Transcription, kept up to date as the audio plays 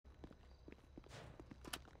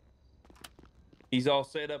He's all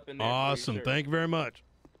set up in there. Awesome. Thank you very much.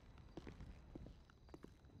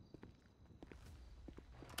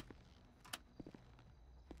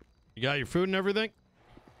 You got your food and everything?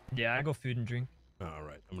 Yeah, I go food and drink. All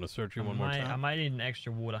right. I'm going to search you one more I time. might need an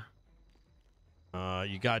extra water.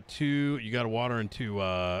 You got a water and two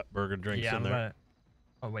burger drinks in there.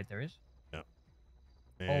 Oh, wait, there is? Yeah.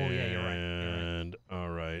 Oh, yeah, you're right. And, all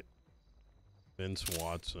right. Vince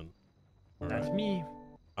Watson. That's me.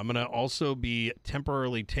 I'm going to also be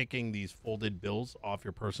temporarily taking these folded bills off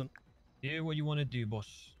your person. Do what you want to do,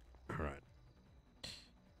 boss.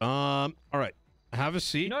 All right. Have a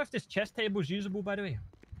seat. You know if this chess table is usable, by the way?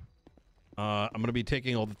 I'm going to be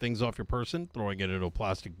taking all the things off your person, throwing it into a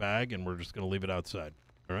plastic bag, and we're just going to leave it outside.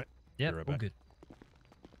 All right? Yeah, right all good.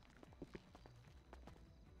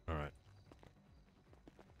 All right.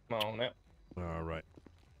 Come on now. All right.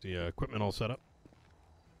 The equipment all set up?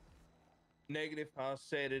 Negative. I'll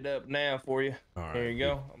set it up now for you. All right. There you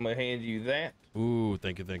go. I'm going to hand you that. Ooh,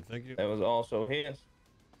 thank you. Thank you. That was also his.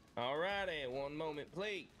 All right, and one moment,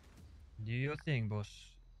 please. Do your thing, boss.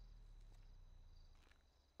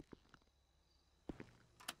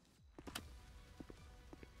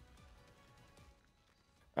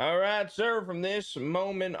 All right, sir. From this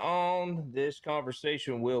moment on, this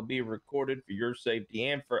conversation will be recorded for your safety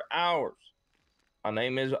and for ours. My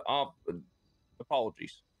name is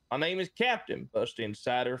apologies. My name is Captain Bust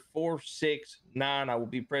Insider 469. I will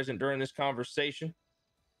be present during this conversation.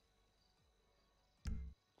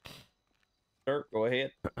 Sir, go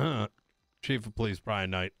ahead. Chief of Police Brian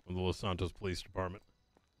Knight of the Los Santos Police Department.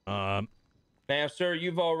 Now, sir,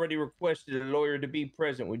 you've already requested a lawyer to be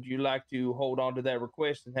present. Would you like to hold on to that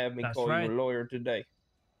request and have me call you a lawyer today?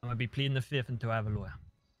 I'm going to be pleading the fifth until I have a lawyer.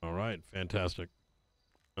 All right, fantastic.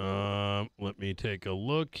 Let me take a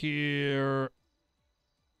look here.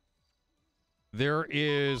 There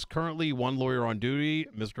is currently one lawyer on duty,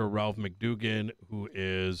 Mr. Ralph McDougan, who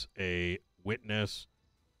is a witness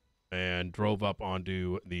and drove up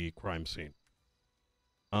onto the crime scene.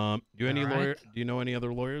 Do you know any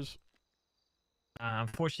other lawyers?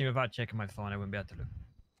 Unfortunately, without checking my phone, I wouldn't be able to look.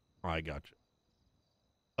 I got you.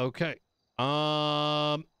 Okay.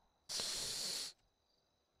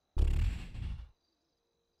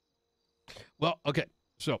 Well, okay.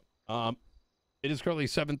 So, it is currently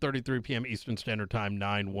 7:33 p.m. Eastern Standard Time,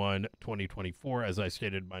 9/1/2024. As I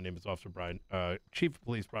stated, my name is Officer Brian, Chief of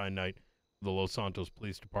Police Brian Knight of the Los Santos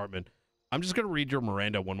Police Department. I'm just going to read your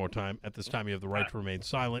Miranda one more time. At this time, you have the right to remain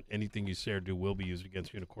silent. Anything you say or do will be used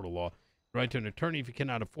against you in a court of law. Right to an attorney. If you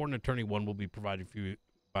cannot afford an attorney, one will be provided for you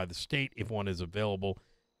by the state if one is available.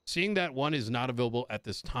 Seeing that one is not available at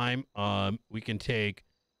this time, we can take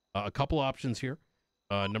a couple options here.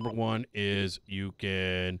 Number one is you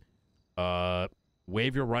can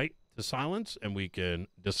waive your right to silence, and we can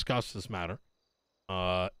discuss this matter.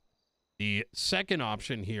 The second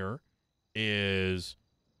option here is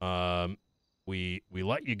we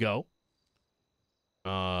let you go.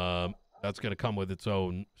 That's going to come with its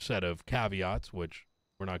own set of caveats, which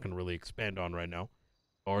we're not going to really expand on right now.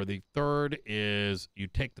 Or the third is you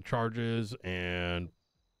take the charges and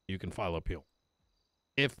you can file appeal.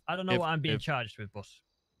 I don't know what I'm being charged with, boss.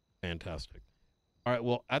 Fantastic. All right.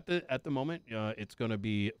 Well, at the moment, it's going to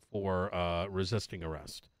be for resisting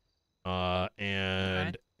arrest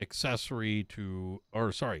and accessory to,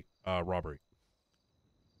 robbery.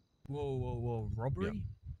 Whoa, robbery? Yeah.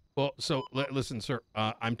 Well, so listen, sir.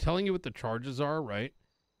 I'm telling you what the charges are, right?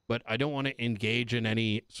 But I don't want to engage in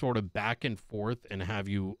any sort of back and forth and have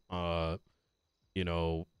you,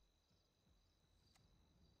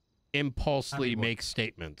 impulsively make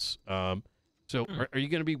statements. So are you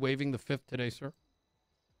going to be waiving the fifth today, sir?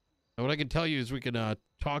 And what I can tell you is we can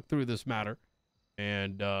talk through this matter,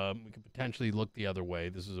 and we can potentially look the other way.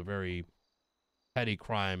 This is a very petty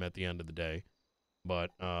crime at the end of the day,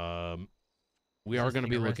 but we are going to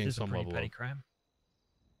be looking some level petty crime.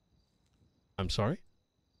 I'm sorry?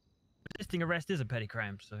 Resisting arrest is a petty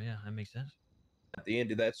crime, so yeah, that makes sense. At the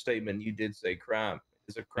end of that statement, you did say crime.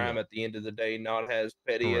 It's a crime at the end of the day, not as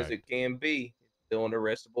petty as it can be. It's still an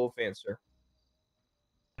arrestable offense, sir.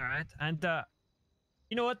 All right, and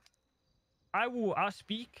you know what? I'll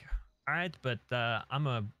speak. All right, but I'm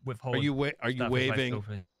a withhold. Are you waiving?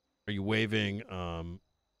 Are you waiving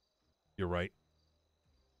your right?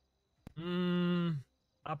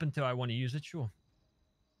 Up until I want to use it, sure.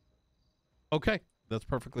 Okay, that's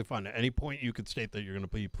perfectly fine. At any point, you could state that you're going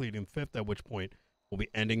to be pleading fifth, at which point we'll be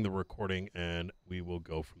ending the recording, and we will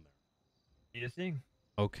go from there. Do your thing.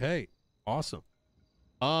 Okay, awesome.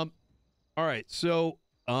 All right, so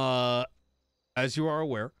as you are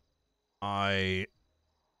aware, I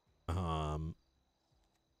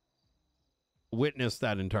witnessed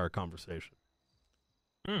that entire conversation.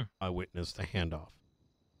 Hmm. I witnessed the handoff.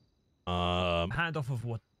 Handoff of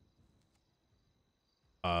what?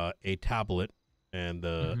 A tablet and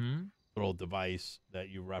the Mm-hmm. little device that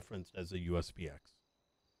you referenced as a USB-X.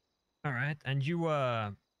 All right, and you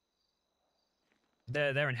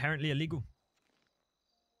they're inherently illegal.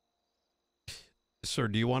 Sir,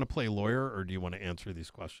 do you want to play lawyer or do you want to answer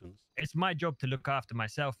these questions? It's my job to look after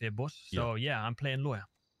myself here, boss. So yeah, I'm playing lawyer.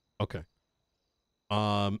 Okay.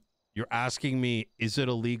 You're asking me, is it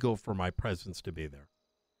illegal for my presence to be there?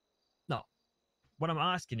 No. What I'm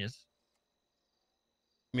asking is,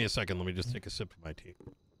 Give me a second. Let me just take a sip of my tea.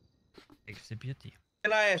 take a sip of your tea.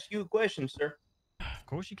 Can I ask you a question, sir? Of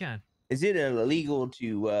course you can. Is it illegal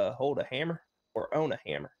to hold a hammer or own a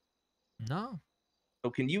hammer? No, So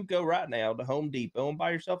can you go right now to Home Depot and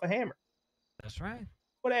buy yourself a hammer? that's right.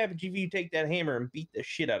 What happens if you take that hammer and beat the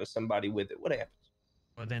shit out of somebody with it? What happens?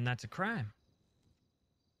 Well, then that's a crime,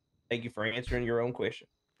 Thank you for answering your own question.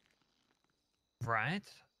 right?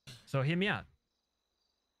 So hear me out.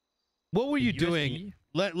 What were The you doing? USB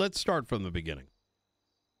Let's start from the beginning.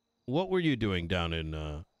 What were you doing down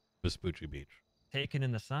in Vespucci Beach taken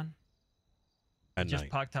in the sun. at Just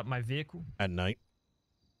night? parked up my vehicle. At night?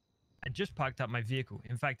 I just parked up my vehicle.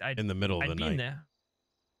 In fact, In the middle of the I'd night? been there.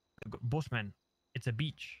 Boss man, it's a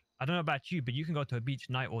beach. I don't know about you, but you can go to a beach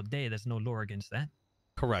night or day. There's no law against that.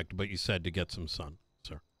 Correct, but you said to get some sun,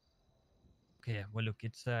 sir. Okay, well look,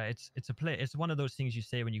 it's a play. It's one of those things you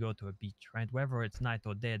say when you go to a beach, right? Whether it's night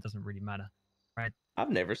or day, it doesn't really matter, right? I've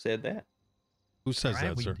never said that. Who says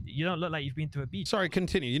Right? that, sir? You don't look like you've been to a beach. Sorry,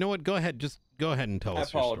 continue. You know what? Go ahead. Just go ahead and tell I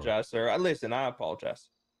us your story. apologize, sir. Listen, I apologize.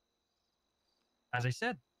 As I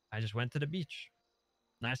said, I just went to the beach.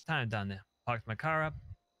 Nice time down there. Parked my car up.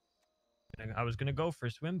 I was gonna go for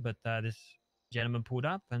a swim, but this gentleman pulled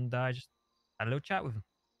up, and I just had a little chat with him.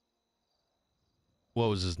 What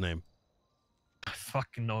was his name? I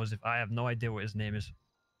fucking knows if I have no idea what his name is.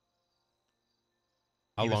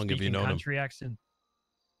 How He was long have you speaking known him? country accent.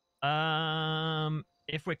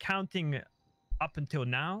 If we're counting up until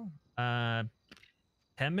now, 10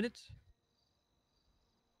 minutes.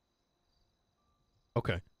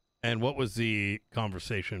 Okay. And what was the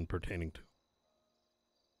conversation pertaining to?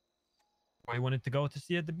 Why he wanted to go to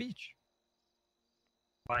see at the beach.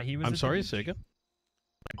 Why he was. I'm at the sorry, beach. say again?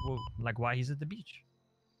 Like why he's at the beach.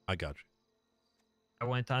 I got you. I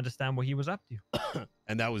wanted to understand what he was up to.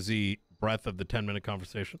 And that was the breadth of the 10-minute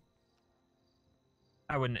conversation?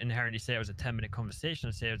 I wouldn't inherently say it was a 10-minute conversation.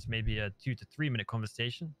 I'd say it was maybe a 2 to 3 minute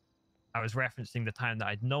conversation. I was referencing the time that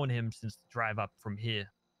I'd known him since the drive up from here.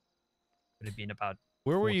 Would have been about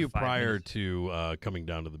Where were 4 to you 5 prior minutes. to coming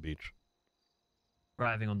down to the beach?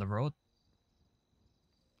 Driving on the road.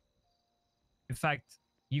 In fact,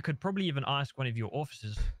 you could probably even ask one of your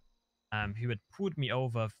officers who had pulled me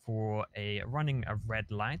over for running a red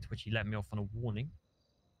light, which he let me off on a warning.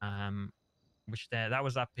 That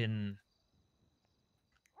was up in,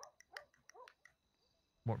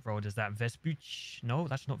 what road is that? Vespucci? No,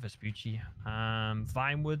 that's not Vespucci.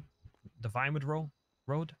 Vinewood, the Vinewood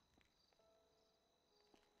road.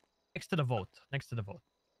 Next to the vault.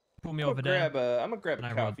 Pull me over there. I'm gonna grab and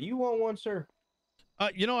a I coffee. You want one, sir?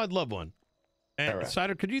 You know, I'd love one. And All right.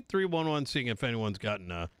 Cider, could you 311 seeing if anyone's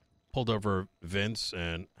gotten pulled over Vince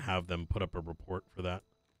and have them put up a report for that?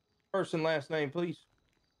 First and last name, please.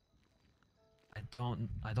 I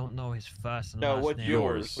don't know his first and No, last what's name.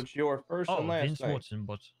 yours? What's your first Oh, and last Vince name? Watson,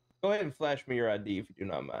 but Go ahead and flash me your ID if you do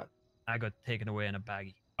not mind. I got taken away in a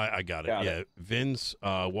baggie. I got it. Got yeah, it. Vince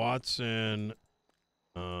Watson.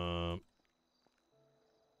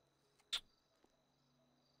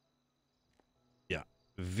 Yeah,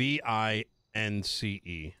 Vince.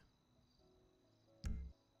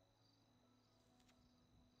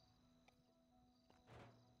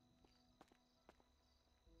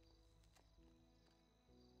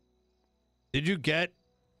 Did you get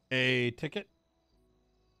a ticket?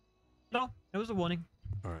 No, it was a warning.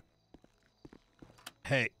 All right.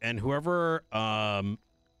 Hey, and whoever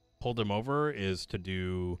pulled him over is to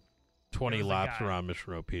do 20 There was a laps guy. around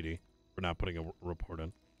Mission Row PD. We're not putting a report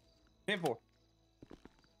in. 10-4.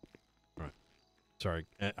 Sorry.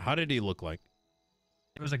 How did he look like?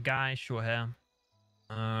 It was a guy, short hair.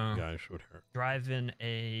 Guy, short hair. Driving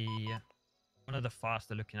one of the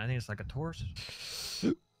faster looking. I think it's like a Taurus.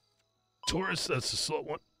 Taurus, that's a slow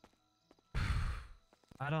one.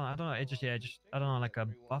 I don't know. I don't know, like a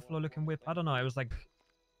buffalo looking whip. I don't know. It was like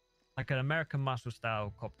an American muscle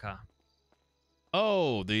style cop car.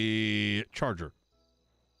 Oh, the Charger.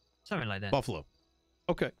 Something like that. Buffalo.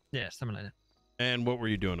 Okay. Yeah, something like that. And what were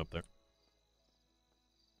you doing up there?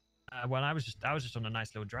 Well, I was just on a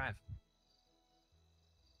nice little drive.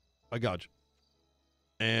 I got you.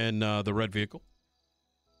 And the red vehicle,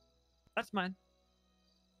 That's mine.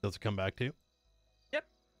 does it come back to you? Yep.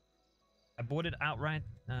 I bought it outright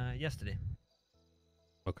yesterday.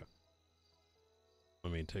 Okay.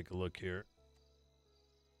 Let me take a look here.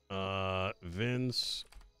 Vince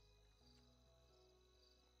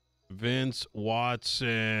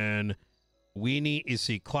Watson, Weenie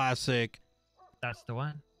EC Classic, That's the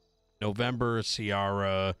one. November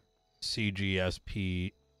Sierra,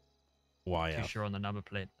 CGSP Too YF. sure on the number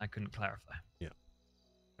plate. I couldn't clarify. Yeah.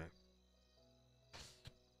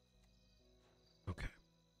 Okay.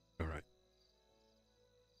 All right.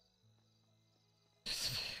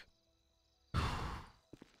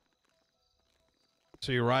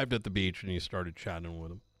 So you arrived at the beach and you started chatting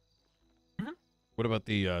with him. Mhm. What about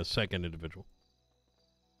the second individual?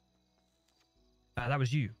 That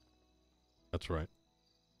was you. That's right.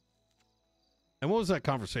 And what was that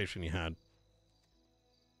conversation you had?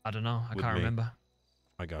 I don't know. I With can't me. remember.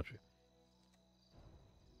 I got you.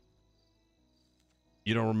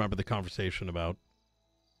 You don't remember the conversation about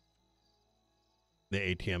the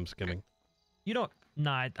ATM skimming? You don't.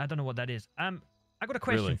 Nah, I don't know what that is. I got a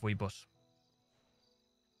question Really? for you, boss.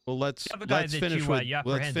 Well, let's The other guy that finish you, with you let's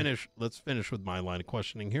apprehended. finish with my line of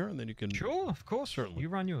questioning here, and then you can. Sure, of course. Certainly. You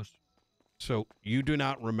run yours. So you do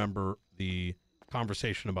not remember the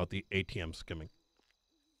conversation about the ATM skimming.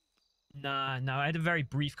 Nah, no. I had a very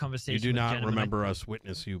brief conversation. You do with a not gentleman. remember us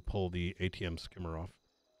witness you pull the ATM skimmer off.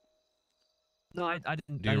 No, I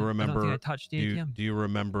didn't. Do you I don't remember? think I touched the ATM. Do you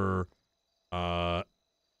remember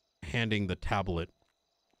handing the tablet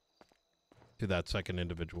to that second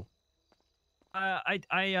individual?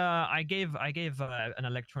 I gave an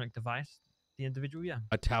electronic device to the individual. Yeah.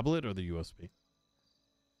 A tablet or the USB?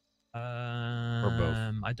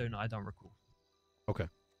 both? I don't know. I don't recall. Okay.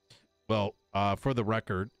 Well, for the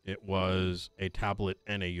record, it was a tablet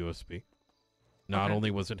and a USB. Not Okay.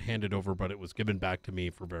 only was it handed over, but it was given back to me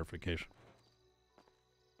for verification.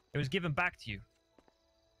 It was given back to you.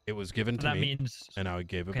 It was given So to that me, means and I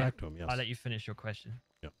gave it okay, back to him. Yes. I'll let you finish your question.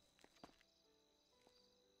 Yep.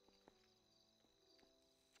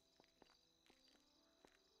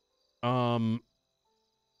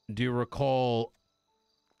 Do you recall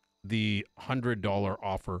the $100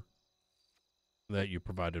 offer that you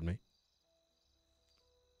provided me?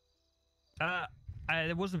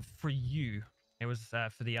 It wasn't for you. It was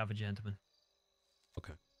for the other gentleman.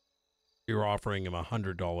 You were offering him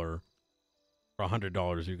 $100. For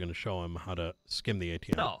 $100, you're going to show him how to skim the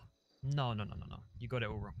ATM. No. You got it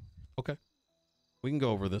all wrong. We can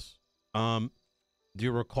go over this. Do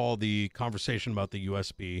you recall the conversation about the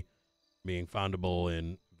USB being foundable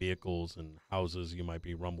in vehicles and houses you might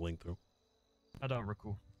be rumbling through? I don't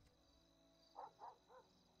recall.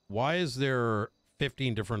 Why is there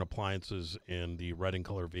 15 different appliances in the red and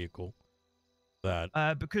color vehicle that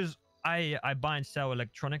Because I buy and sell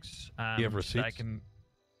electronics. do you have so that I receipts? can.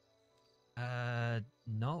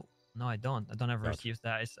 No, I don't. I don't have Gotcha. receipts.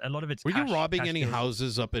 That it's a lot of it's. Were cash, you robbing cash any deals.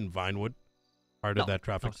 houses up in Vinewood prior to No, that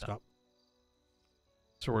traffic sir. stop?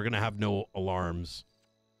 So we're going to have no alarms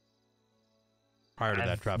prior to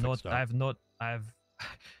that traffic stop. I've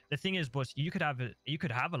the thing is, boss, you could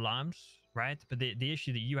have alarms, right? But the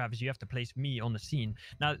issue that you have is you have to place me on the scene.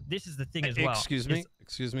 Now, this is the thing as well.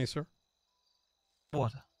 Excuse me, sir.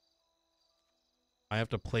 What? I have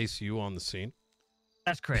to place you on the scene.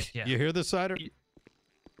 That's correct. Yeah. You hear this, Cider?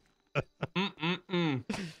 I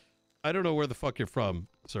don't know where the fuck you're from,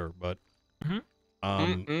 sir, but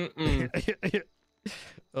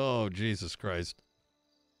oh, Jesus Christ.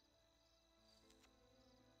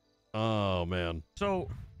 Oh, man. So,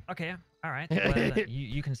 okay, all right. Well,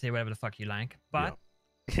 you can say whatever the fuck you like, but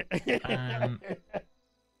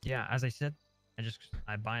yeah, as I said,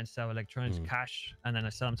 I buy and sell electronics, cash, and then I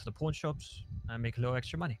sell them to the pawn shops and make a little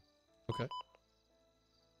extra money. Okay.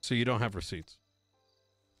 So you don't have receipts?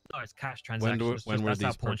 No, it's cash transactions. When were That's how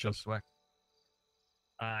these pawn purchased? shops work.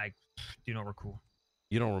 I do not recall.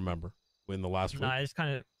 You don't remember in the last week? Nah, it's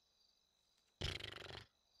kind of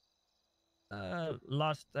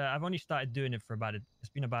I've only started doing it for it's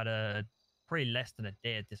been about probably less than a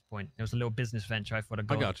day at this point. It was a little business venture I thought I'd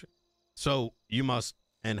go. I got you. So you must,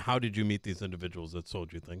 and how did you meet these individuals that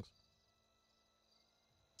sold you things?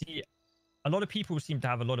 See, a lot of people seem to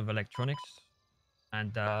have a lot of electronics,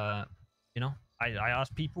 and I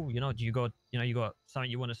ask people, do you got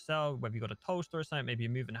something you want to sell, whether you got a toaster or something, maybe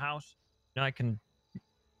you're moving house, I can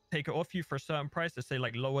take it off you for a certain price, to say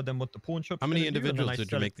like lower than what the pawn shop's How many gonna do, and then individuals I did you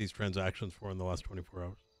sell it. make these transactions for in the last 24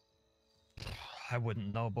 hours? I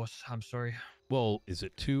wouldn't know, boss. I'm sorry. Well, is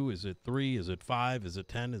it 2? Is it 3? Is it 5? Is it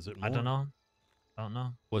 10? Is it more? I don't know.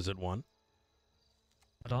 Was it 1?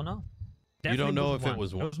 I don't know. You don't know wasn't if it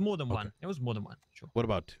was one. It was more than Okay. one. It was more than one. Sure. What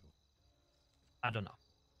about 2? I don't know.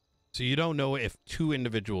 So you don't know if 2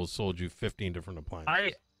 individuals sold you 15 different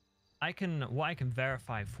appliances. What I can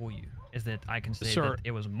verify for you is that I can say Sir, that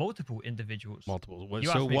it was multiple individuals. Multiple. You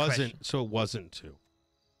So asked it me a wasn't. question. So it wasn't 2. It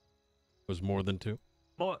was more than 2.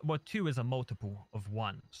 Well, 2 is a multiple of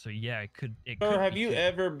 1. So yeah, it could. Sir, have be you 2.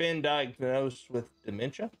 ever been diagnosed with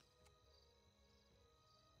dementia?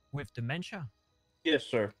 With dementia? Yes,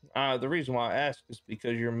 sir. The reason why I ask is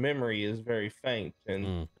because your memory is very faint,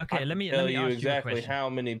 and Okay, I let can me tell ask you you a exactly question. how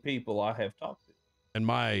many people I have talked to. And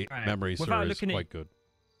my Right. memory, sir, Without is looking at- quite good.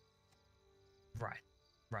 Right.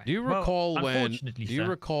 Right. Do you Well, recall when? unfortunately, Do you sir-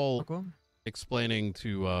 recall Oh, go on. explaining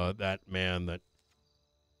to that man that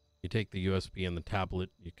you take the USB and the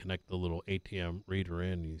tablet, you connect the little ATM reader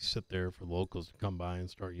in, you sit there for the locals to come by and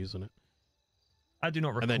start using it, I do not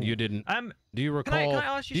recall. and then you didn't. Do you Can I recall?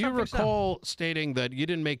 ask you Do you something, sir? recall stating that you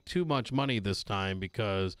didn't make too much money this time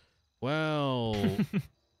because, well,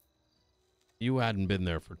 you hadn't been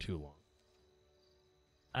there for too long?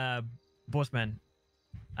 Bossman,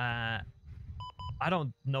 I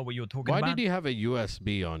don't know what you're talking Why about. did you have a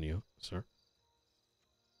USB on you, sir?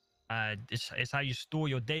 It's how you store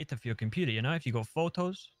your data for your computer. You know, if you got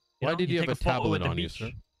photos. Why did you have take a photo tablet at the on you, beach,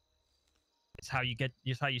 sir? It's how you get.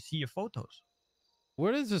 It's how you see your photos.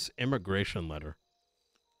 What is this immigration letter?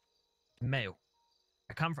 Mail.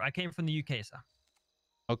 I came from the UK, sir.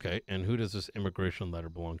 Okay, and who does this immigration letter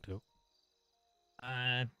belong to?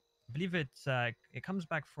 I believe it's. It comes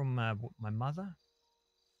back from my mother.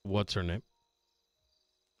 What's her name?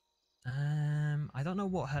 I don't know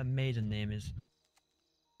what her maiden name is.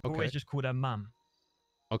 Okay. Always just called her mum.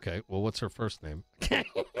 Okay, well, what's her first name?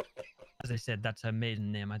 As I said, that's her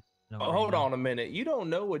maiden name. I don't Oh, really hold know. on a minute. You don't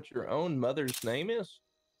know what your own mother's name is?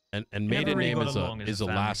 And never maiden really name got is along as a a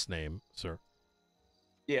family. last name, sir.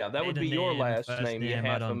 Yeah, that would Maiden be your name, last first name, you name, I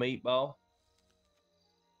half a don't- meatball.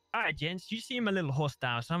 All right, gents, you seem a little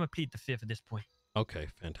hostile, so I'm gonna plead the fifth at this point. Okay,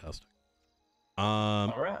 fantastic. All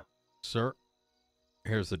right. Sir,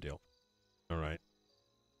 here's the deal. All right.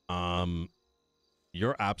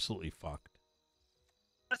 You're absolutely fucked.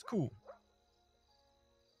 That's cool.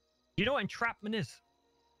 You know what entrapment is?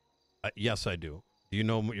 Yes, I do. Do you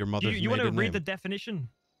know your Do mother's you want to maiden read name? the definition?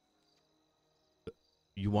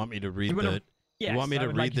 You want me to read You wanna- the? Yes, you want me I to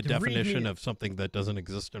would read like the you to read definition me- of something that doesn't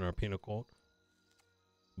exist in our penal code?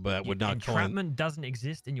 But would not entrapment doesn't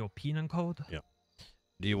exist in your penal code. Yeah.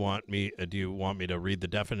 Do you want me? Do you want me to read the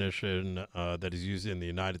definition that is used in the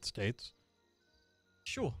United States?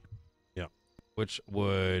 Sure. Yeah, which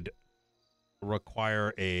would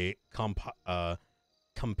require a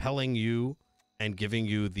compelling you and giving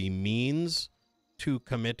you the means to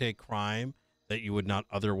commit a crime that you would not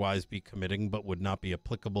otherwise be committing, but would not be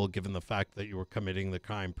applicable given the fact that you were committing the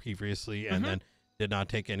crime previously and then did not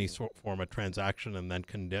take any form of transaction and then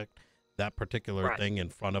conduct that particular thing in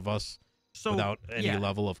front of us without any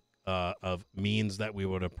level of means that we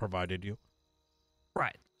would have provided you.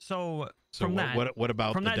 Right. So So what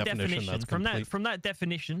about from the that definition that's complete? from that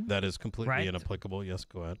definition That is completely right? inapplicable. Yes,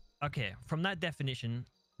 go ahead. Okay, from that definition,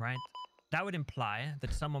 right? That would imply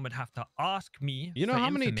that someone would have to ask me. You know for how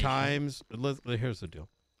many information. times? Here's the deal.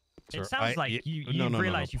 Sir, It sounds like you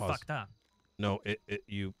realize you pause. fucked up. No,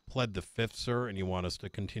 you pled the fifth, sir, and you want us to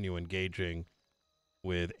continue engaging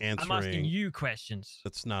with answering. I'm asking you questions.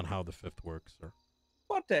 That's not how the fifth works, sir.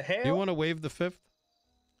 What the hell? Do you want to waive the fifth?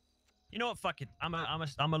 You know what? Fuck it. I'm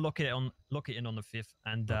gonna look it in on the fifth,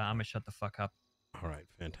 and I'm gonna shut the fuck up. All right,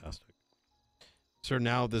 fantastic. Sir,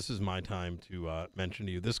 now this is my time to mention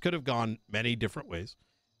to you. This could have gone many different ways.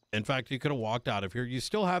 In fact, you could have walked out of here. You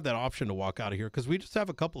still have that option to walk out of here because we just have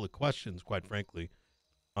a couple of questions, quite frankly.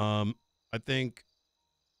 I think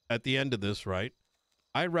at the end of this, right,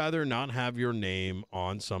 I'd rather not have your name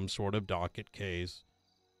on some sort of docket case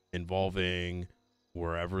involving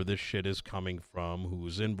wherever this shit is coming from,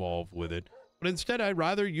 who's involved with it. But instead, I'd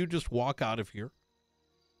rather you just walk out of here.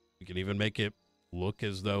 You can even make it look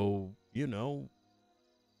as though, you know,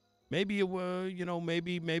 maybe you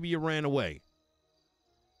maybe you ran away.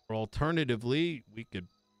 Or alternatively, we could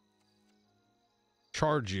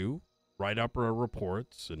charge you, write up our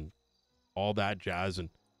reports and all that jazz. And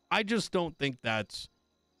I just don't think that's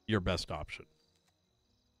your best option.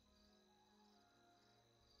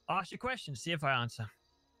 Ask your question. See if I answer.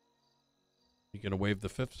 You going to waive the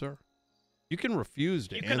fifth, sir? You can refuse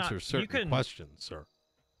to answer certain questions, sir.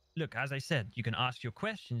 Look, as I said, you can ask your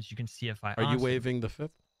questions. You can see if I Are answer. you waiving the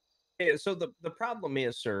fifth? Yeah, so the problem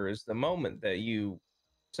is, sir, is the moment that you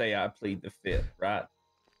say I plead the fifth, right?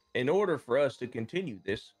 In order for us to continue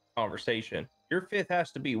this, conversation. Your fifth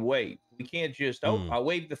has to be waived. We can't just, oh, I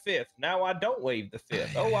waived the fifth. Now I don't waive the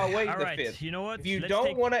fifth. Oh, I waived the fifth. You know what? If you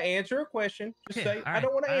don't want to answer a question, just say, I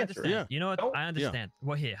don't want to answer it. Yeah. You know what? Don't- I understand.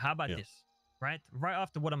 Well, here, how about Yeah. this? Right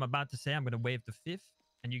after what I'm about to say, I'm going to waive the fifth,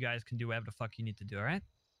 and you guys can do whatever the fuck you need to do, all right?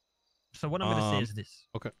 So what I'm going to say is this.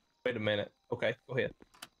 Okay. Wait a minute. Okay, go ahead.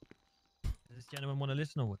 Does this gentleman want to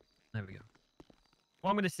listen or what? There we go.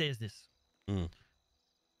 What I'm going to say is this. I'm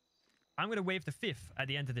going to waive the fifth at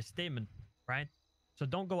the end of this statement, right? So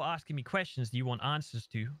don't go asking me questions you want answers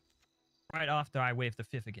to right after I waive the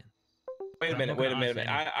fifth again. Wait a minute.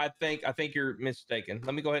 I think you're mistaken.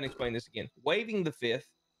 Let me go ahead and explain this again. Waiving the fifth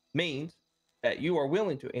means that you are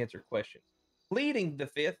willing to answer questions. Pleading the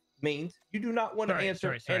fifth means you do not want to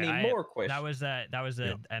answer any more questions. That was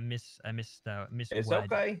a miss. It's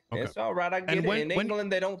okay. It's all right. I get it. In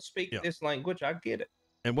England, they don't speak this language. I get it.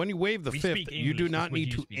 And when you waive the fifth, you do not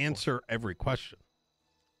need to answer every question.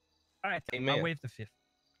 All right. Amen. I'll waive the fifth.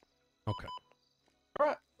 Okay. All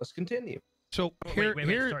right. Let's continue. So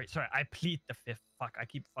wait, sorry. I plead the fifth. Fuck. I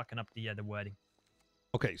keep fucking up the wording.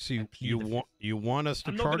 Okay. So you want us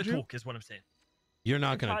to I'm charge not gonna you? talk, is what I'm saying. You're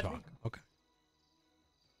not going to talk. Okay.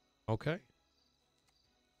 Okay.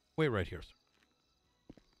 Wait right here, sir.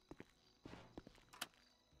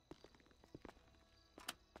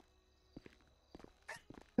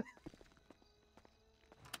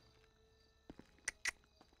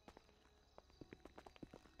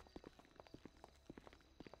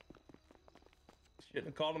 Shouldn't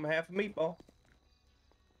have called him half a meatball.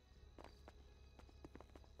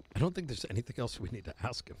 I don't think there's anything else we need to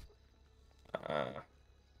ask him.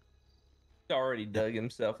 He already dug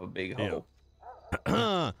himself a big hole.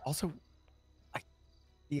 Also,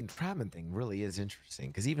 the entrapment thing really is interesting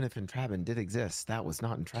because even if entrapment did exist, that was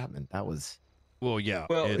not entrapment. That was. Well, yeah.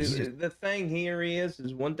 Well, the thing here is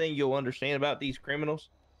one thing you'll understand about these criminals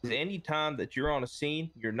is any time that you're on a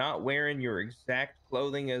scene, you're not wearing your exact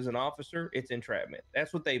clothing as an officer, it's entrapment.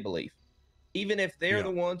 That's what they believe. Even if they're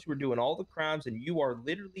the ones who are doing all the crimes and you are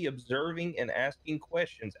literally observing and asking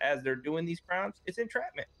questions as they're doing these crimes, it's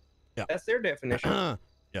entrapment. Yeah. That's their definition.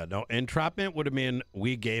 Yeah, no, entrapment would have been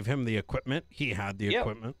we gave him the equipment. He had the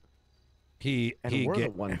equipment. We're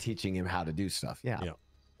the one teaching him how to do stuff. Yeah.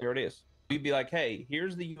 There it is. We'd be like, hey,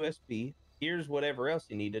 here's the USB. Here's whatever else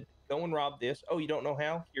you needed. Go and rob this. Oh, you don't know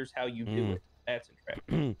how? Here's how you do it. That's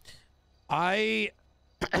entrapment. I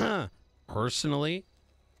personally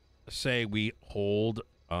say we hold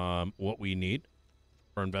what we need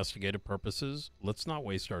for investigative purposes. Let's not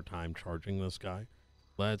waste our time charging this guy.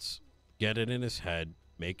 Let's get it in his head,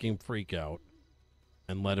 make him freak out,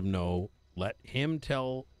 and let him know. Let him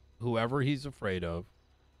tell whoever he's afraid of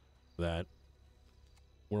that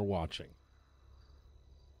we're watching.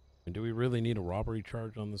 And do we really need a robbery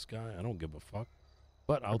charge on this guy? I don't give a fuck.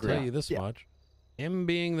 But I'll tell you this much. Him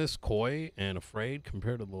being this coy and afraid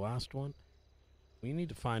compared to the last one, we need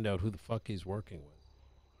to find out who the fuck he's working with.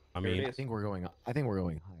 I mean, I think we're going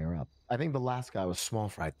higher up. I think the last guy was small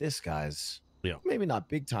fry. This guy's maybe not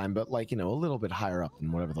big time, but like, a little bit higher up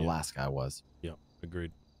than whatever the last guy was. Yeah,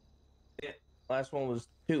 agreed. Yeah, last one was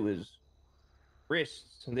to his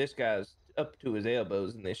wrists, and this guy's up to his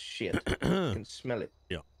elbows in this shit. You can smell it.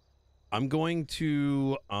 Yeah. I'm going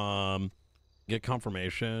to get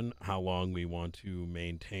confirmation how long we want to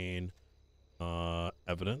maintain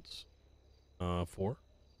evidence for.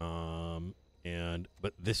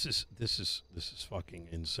 But this is fucking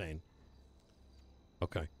insane.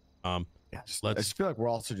 Okay. I just feel like we're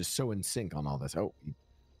also just so in sync on all this.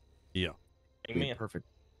 Yeah. Amen.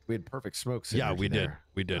 We had perfect smoke. Yeah, we did. There.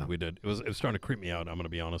 We did. It was starting to creep me out. I'm gonna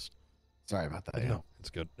be honest. Sorry about that. No, it's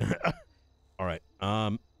good. All right.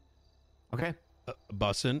 Okay.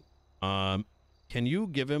 Bussin, can you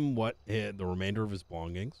give him the remainder of his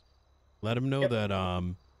belongings? Let him know that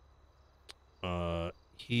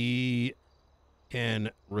he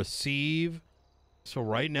can receive. So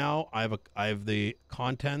right now I have the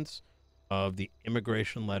contents of the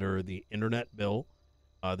immigration letter, the internet bill.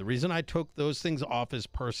 The reason I took those things off his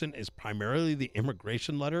person is primarily the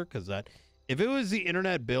immigration letter, because if it was the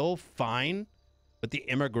internet bill, fine, but the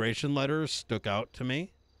immigration letter stuck out to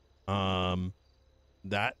me.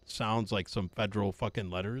 That sounds like some federal fucking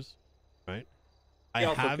letters, right? I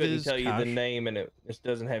also couldn't tell you the name, and this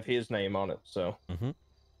doesn't have his name on it, so.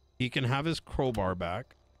 He can have his crowbar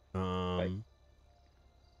back.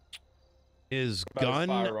 His gun. His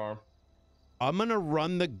firearm. I'm gonna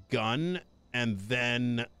run the gun, and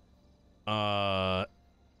then I'm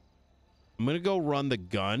gonna go run the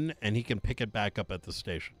gun, and he can pick it back up at the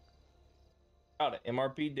station. Got it.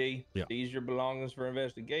 MRPD. Seize your belongings for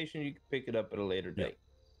investigation. You can pick it up at a later date.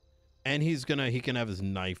 And he can have his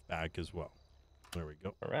knife back as well. There we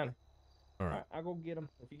go. Around. All right. I'll go get him.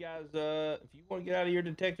 If you guys, if you want to get out of here,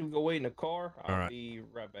 detective, go wait in the car. I'll be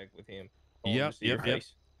right back with him. Yep.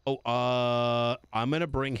 Oh, I'm gonna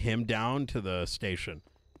bring him down to the station,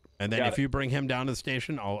 and then if you bring him down to the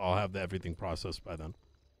station, I'll have everything processed by then.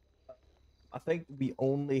 I think we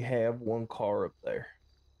only have one car up there.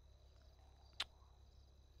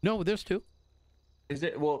 No, there's two. Is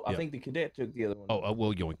it? Well, I think the cadet took the other one. Oh,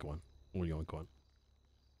 we'll yoink one. We'll yoink one.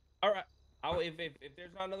 All right. If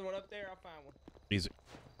there's not another one up there, I'll find one. Easy.